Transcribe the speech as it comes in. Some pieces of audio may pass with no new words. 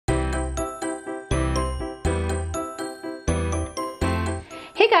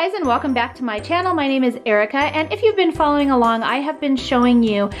Hey guys, and welcome back to my channel. My name is Erica, and if you've been following along, I have been showing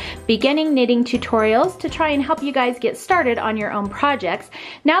you beginning knitting tutorials to try and help you guys get started on your own projects.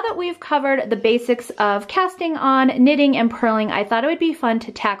 Now that we've covered the basics of casting on, knitting, and purling, I thought it would be fun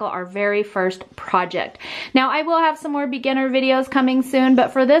to tackle our very first project. Now, I will have some more beginner videos coming soon,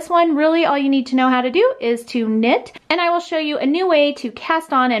 but for this one, really all you need to know how to do is to knit, and I will show you a new way to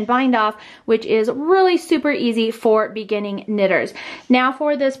cast on and bind off, which is really super easy for beginning knitters. Now,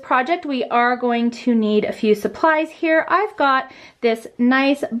 for this project, we are going to need a few supplies here. I've got this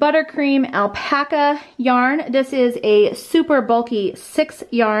nice buttercream alpaca yarn. This is a super bulky 6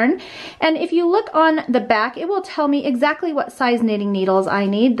 yarn. And if you look on the back, it will tell me exactly what size knitting needles I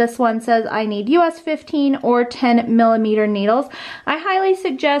need. This one says I need US 15 or 10 millimeter needles. I highly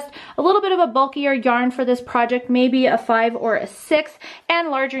suggest a little bit of a bulkier yarn for this project, maybe a 5 or a 6, and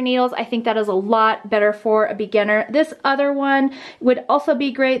larger needles. I think that is a lot better for a beginner. This other one would also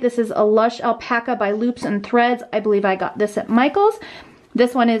be great. This is a Lush Alpaca by Loops and Threads. I believe I got this at Michael's.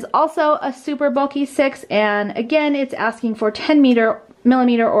 This one is also a super bulky 6, and again, it's asking for 10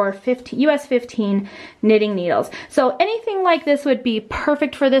 millimeter or US 15 knitting needles. So anything like this would be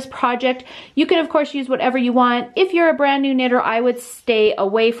perfect for this project. You can of course use whatever you want. If you're a brand new knitter, I would stay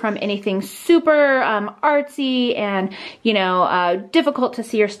away from anything super artsy and difficult to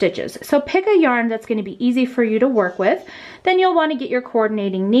see your stitches. So pick a yarn that's going to be easy for you to work with. Then you'll want to get your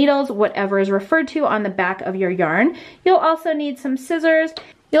coordinating needles, whatever is referred to on the back of your yarn. You'll also need some scissors.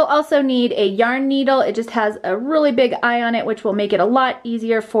 You'll also need a yarn needle. It just has a really big eye on it, which will make it a lot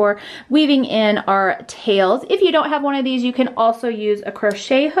easier for weaving in our tails. If you don't have one of these, you can also use a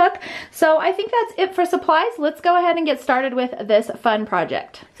crochet hook. So I think that's it for supplies. Let's go ahead and get started with this fun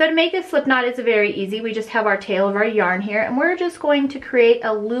project. So to make this slip knot, it's very easy. We just have our tail of our yarn here, and we're just going to create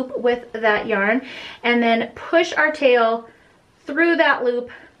a loop with that yarn and then push our tail through that loop,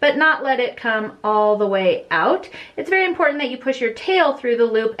 but not let it come all the way out. It's very important that you push your tail through the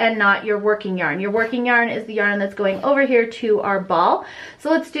loop and not your working yarn. Your working yarn is the yarn that's going over here to our ball. So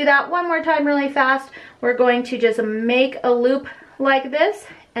let's do that one more time really fast. We're going to just make a loop like this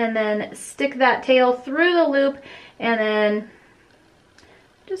and then stick that tail through the loop and then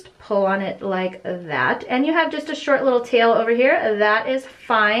just pull on it like that. And you have just a short little tail over here. That is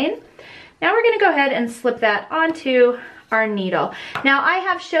fine. Now we're gonna go ahead and slip that onto our needle. Now I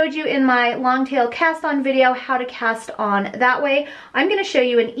have showed you in my long tail cast on video how to cast on that way. I'm going to show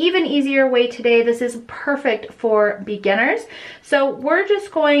you an even easier way today. This is perfect for beginners. So we're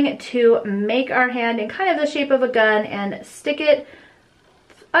just going to make our hand in kind of the shape of a gun and stick it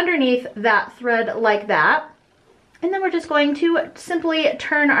underneath that thread like that. And then we're just going to simply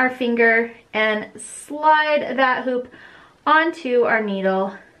turn our finger and slide that hoop onto our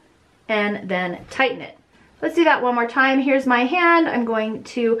needle and then tighten it. Let's do that one more time. Here's my hand. I'm going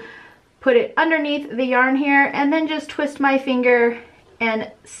to put it underneath the yarn here and then just twist my finger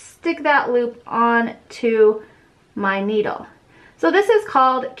and stick that loop onto my needle. So this is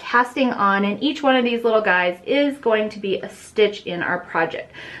called casting on, and each one of these little guys is going to be a stitch in our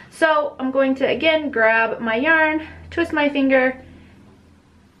project. So I'm going to again grab my yarn, twist my finger,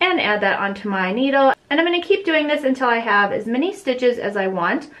 and add that onto my needle. And I'm going to keep doing this until I have as many stitches as I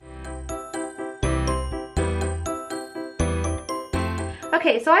want.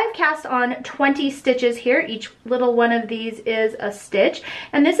 Okay, so I've cast on 20 stitches here. Each little one of these is a stitch,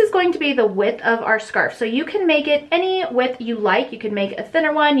 and this is going to be the width of our scarf. So you can make it any width you like. You could make a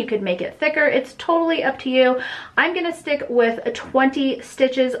thinner one, you could make it thicker. It's totally up to you. I'm gonna stick with 20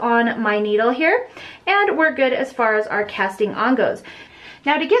 stitches on my needle here, and we're good as far as our casting on goes.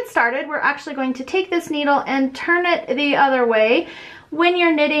 Now to get started, we're actually going to take this needle and turn it the other way. When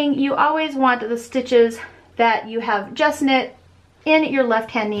you're knitting, you always want the stitches that you have just knit in your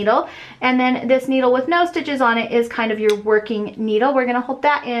left hand needle, and then this needle with no stitches on it is kind of your working needle. We're going to hold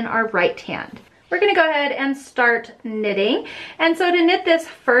that in our right hand. We're going to go ahead and start knitting. And so to knit this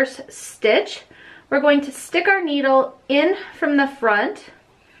first stitch, we're going to stick our needle in from the front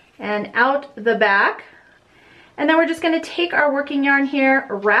and out the back, and then we're just going to take our working yarn here,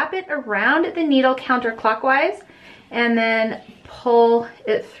 wrap it around the needle counterclockwise, and then pull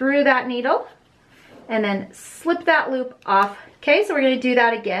it through that needle and then slip that loop off. Okay, so we're going to do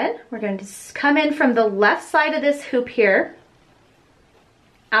that again. We're going to come in from the left side of this hoop here,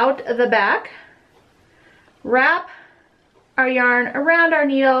 out the back, wrap our yarn around our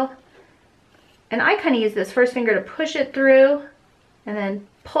needle, and I kind of use this first finger to push it through and then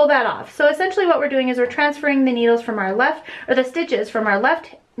pull that off. So essentially what we're doing is we're transferring the needles from our left, or the stitches from our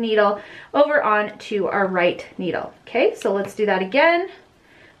left needle over on to our right needle. Okay, so let's do that again.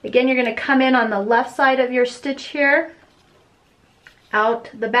 Again, you're going to come in on the left side of your stitch here, out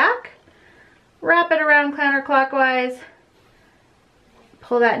the back, wrap it around counterclockwise,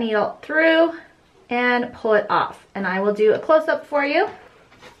 pull that needle through, and pull it off. And I will do a close-up for you.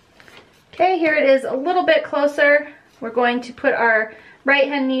 Okay, here it is a little bit closer. We're going to put our right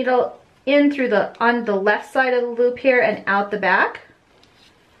hand needle in through on the left side of the loop here and out the back.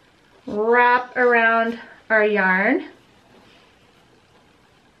 Wrap around our yarn,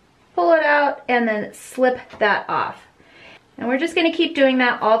 pull it out, and then slip that off. And we're just going to keep doing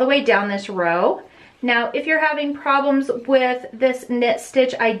that all the way down this row. Now, if you're having problems with this knit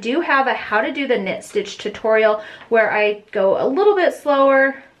stitch, I do have a how to do the knit stitch tutorial where I go a little bit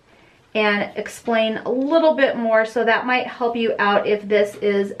slower and explain a little bit more, so that might help you out if this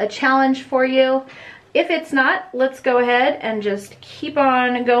is a challenge for you. If it's not, let's go ahead and just keep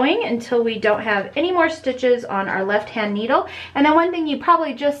on going until we don't have any more stitches on our left hand needle. And then one thing you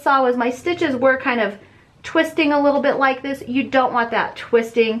probably just saw was my stitches were kind of twisting a little bit like this. You don't want that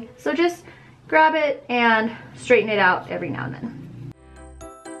twisting, so just grab it and straighten it out every now and then.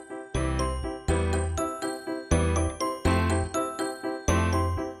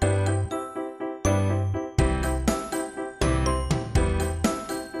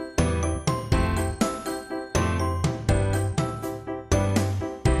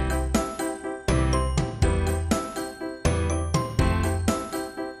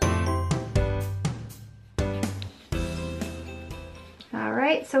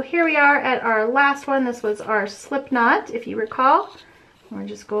 So here we are at our last one. This was our slip knot, if you recall. We're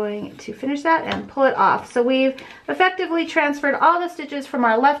just going to finish that and pull it off. So we've effectively transferred all the stitches from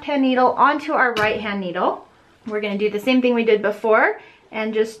our left hand needle onto our right hand needle. We're going to do the same thing we did before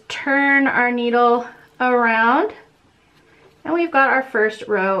and just turn our needle around. And we've got our first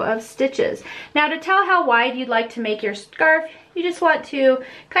row of stitches. Now, to tell how wide you'd like to make your scarf, you just want to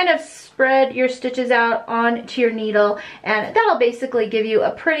kind of spread your stitches out onto your needle, and that'll basically give you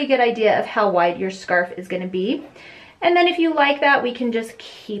a pretty good idea of how wide your scarf is going to be. And then if you like that, we can just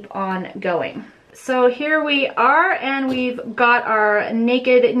keep on going. So here we are, and we've got our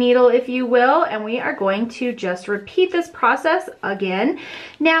naked needle, if you will, and we are going to just repeat this process again.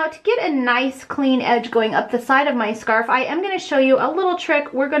 Now, to get a nice clean edge going up the side of my scarf, I am going to show you a little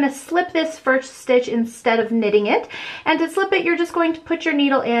trick. We're going to slip this first stitch instead of knitting it. And to slip it, you're just going to put your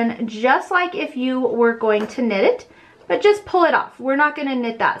needle in just like if you were going to knit it, but just pull it off. We're not going to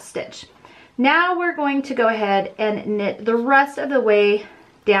knit that stitch. Now we're going to go ahead and knit the rest of the way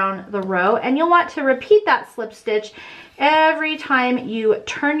down the row, and you'll want to repeat that slip stitch every time you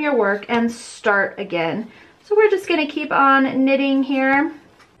turn your work and start again. So we're just going to keep on knitting here.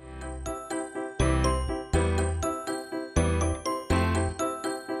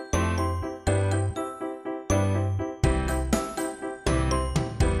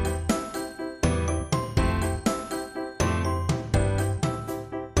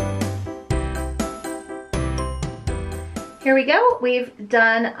 Here we go. We've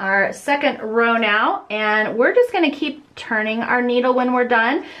done our second row now, and we're just going to keep turning our needle when we're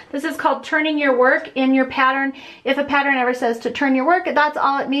done. This is called turning your work in your pattern. If a pattern ever says to turn your work, that's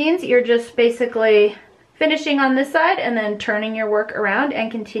all it means. You're just basically finishing on this side and then turning your work around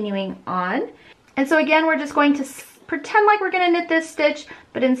and continuing on. And so again, we're just going to pretend like we're going to knit this stitch,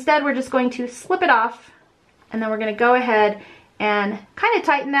 but instead we're just going to slip it off, and then we're going to go ahead and kind of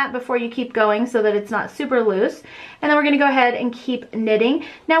tighten that before you keep going so that it's not super loose. And then we're going to go ahead and keep knitting.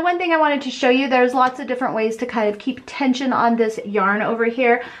 Now, one thing I wanted to show you, there's lots of different ways to kind of keep tension on this yarn over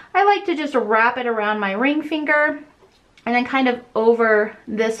here. I like to just wrap it around my ring finger and then kind of over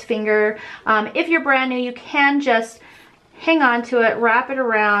this finger. If you're brand new, you can just hang on to it, wrap it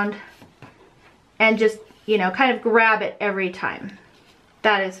around, and just, you know, kind of grab it every time.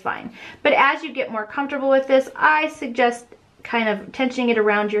 That is fine. But as you get more comfortable with this, I suggest kind of tensioning it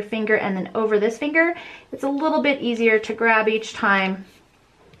around your finger and then over this finger. It's a little bit easier to grab each time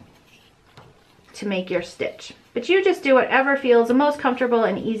to make your stitch. But you just do whatever feels the most comfortable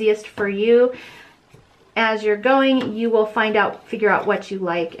and easiest for you. As you're going, you will figure out what you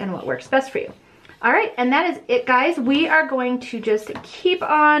like and what works best for you. All right, and that is it, guys. We are going to just keep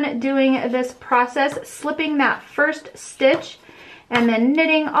on doing this process, slipping that first stitch and then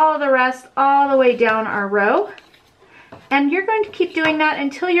knitting all the rest all the way down our row. And you're going to keep doing that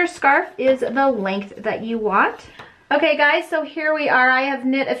until your scarf is the length that you want. Okay guys, so here we are. I have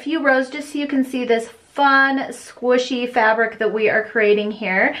knit a few rows just so you can see this fun, squishy fabric that we are creating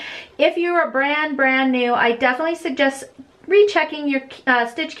here. If you are brand new, I definitely suggest rechecking your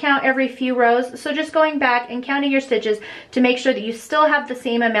stitch count every few rows. So just going back and counting your stitches to make sure that you still have the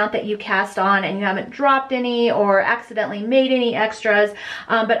same amount that you cast on and you haven't dropped any or accidentally made any extras.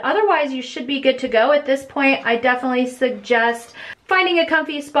 But otherwise you should be good to go. At this point, I definitely suggest finding a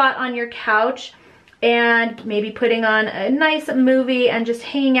comfy spot on your couch and maybe putting on a nice movie and just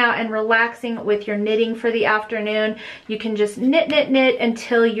hanging out and relaxing with your knitting for the afternoon. You can just knit, knit, knit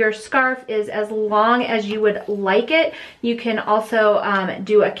until your scarf is as long as you would like it. You can also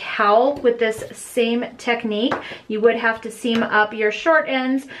do a cowl with this same technique. You would have to seam up your short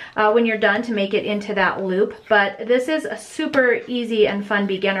ends when you're done to make it into that loop, but this is a super easy and fun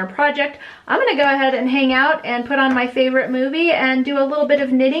beginner project. I'm gonna go ahead and hang out and put on my favorite movie and do a little bit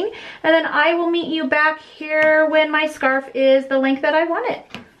of knitting, and then I will meet you back here when my scarf is the length that I want it.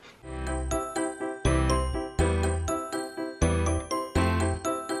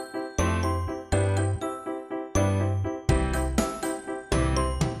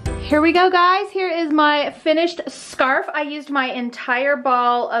 Here we go, guys. Here is my finished scarf. I used my entire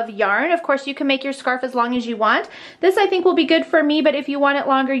ball of yarn. Of course, you can make your scarf as long as you want. This I think will be good for me, but if you want it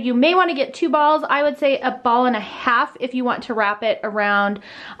longer, you may want to get 2 balls. I would say 1.5 balls if you want to wrap it around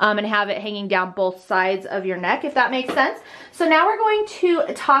and have it hanging down both sides of your neck, if that makes sense. So now we're going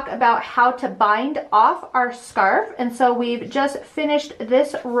to talk about how to bind off our scarf. And so we've just finished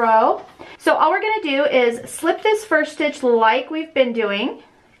this row. So all we're going to do is slip this first stitch like we've been doing.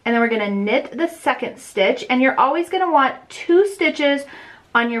 And then we're going to knit the second stitch, and you're always going to want 2 stitches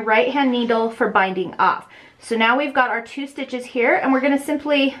on your right hand needle for binding off. So now we've got our 2 stitches here, and we're going to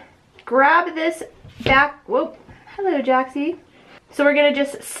simply grab this back. Whoa, hello Jaxie. So we're going to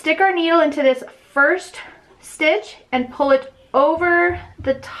just stick our needle into this first stitch and pull it over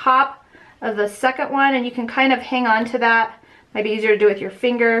the top of the second one, and you can kind of hang on to that. Might be easier to do with your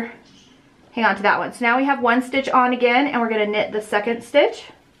finger. Hang on to that one. So now we have 1 stitch on again, and we're going to knit the second stitch.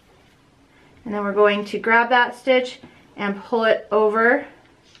 And then we're going to grab that stitch and pull it over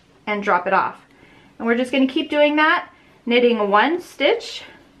and drop it off. And we're just going to keep doing that, knitting 1 stitch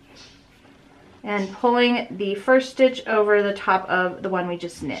and pulling the first stitch over the top of the one we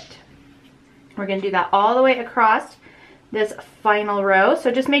just knit. We're going to do that all the way across this final row.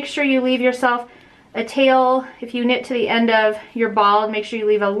 So just make sure you leave yourself a tail. If you knit to the end of your ball, make sure you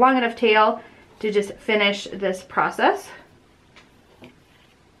leave a long enough tail to just finish this process.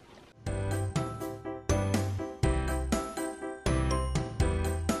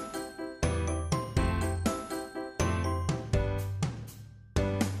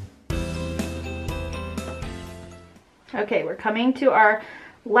 Okay, we're coming to our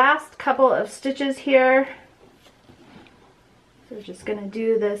last couple of stitches here. So we're just going to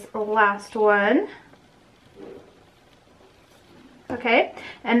do this last one. Okay,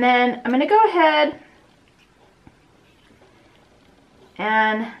 and then I'm going to go ahead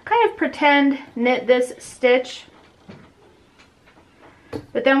and kind of pretend knit this stitch.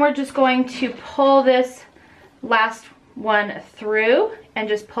 But then we're just going to pull this last one through and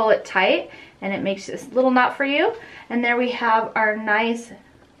just pull it tight, and it makes this little knot for you. And there we have our nice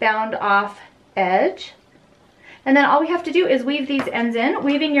bound off edge. And then all we have to do is weave these ends in.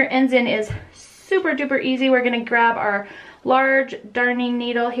 Weaving your ends in is super duper easy. We're going to grab our large darning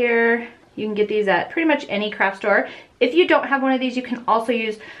needle here. You can get these at pretty much any craft store. If you don't have one of these, you can also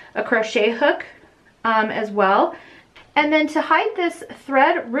use a crochet hook as well. And then to hide this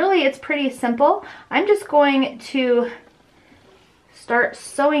thread, really it's pretty simple. I'm just going to start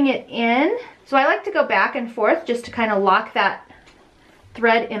sewing it in. So I like to go back and forth just to kind of lock that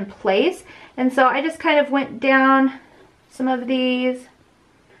thread in place. And so I just kind of went down some of these, and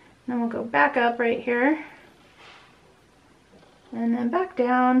then we'll go back up right here, and then back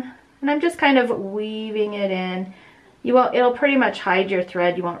down, and I'm just kind of weaving it in. It'll pretty much hide your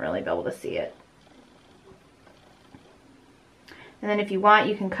thread. You won't really be able to see it. And then if you want,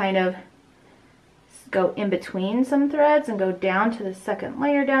 you can kind of go in between some threads and go down to the second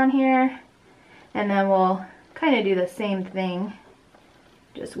layer down here. And then we'll kind of do the same thing,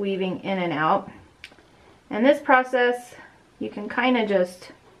 just weaving in and out. And this process, you can kind of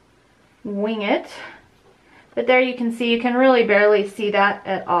just wing it. But there you can see, you can really barely see that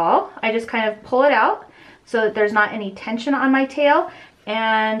at all. I just kind of pull it out so that there's not any tension on my tail.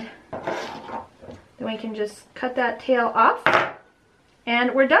 And then we can just cut that tail off.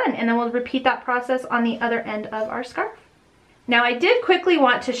 And we're done. And then we'll repeat that process on the other end of our scarf. Now I did quickly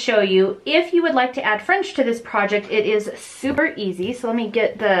want to show you, if you would like to add fringe to this project, it is super easy. So let me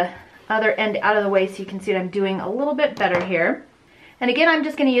get the other end out of the way so you can see what I'm doing a little bit better here. And again, I'm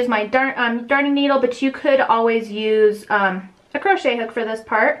just going to use my darning needle, but you could always use a crochet hook for this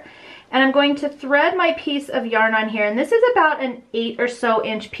part. And I'm going to thread my piece of yarn on here, and this is about an 8 or so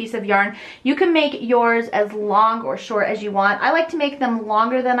inch piece of yarn. You can make yours as long or short as you want. I like to make them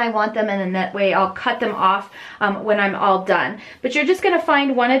longer than I want them, and then that way I'll cut them off when I'm all done. But you're just going to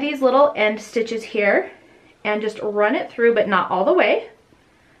find one of these little end stitches here, and just run it through, but not all the way,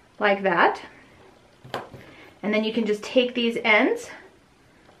 like that. And then you can just take these ends,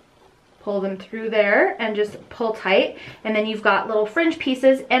 pull them through there, and just pull tight. And then you've got little fringe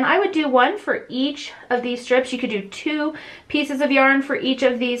pieces, and I would do one for each of these strips. You could do 2 pieces of yarn for each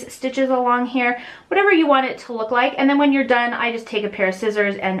of these stitches along here, whatever you want it to look like. And then when you're done, I just take a pair of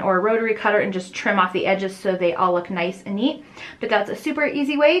scissors or a rotary cutter and just trim off the edges so they all look nice and neat. But that's a super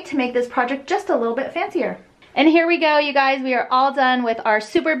easy way to make this project just a little bit fancier. And here we go, you guys. We are all done with our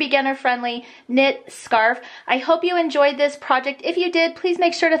super beginner friendly knit scarf. I hope you enjoyed this project. If you did, please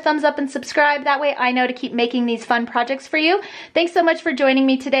make sure to thumbs up and subscribe. That way I know to keep making these fun projects for you. Thanks so much for joining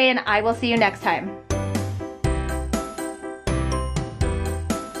me today, and I will see you next time.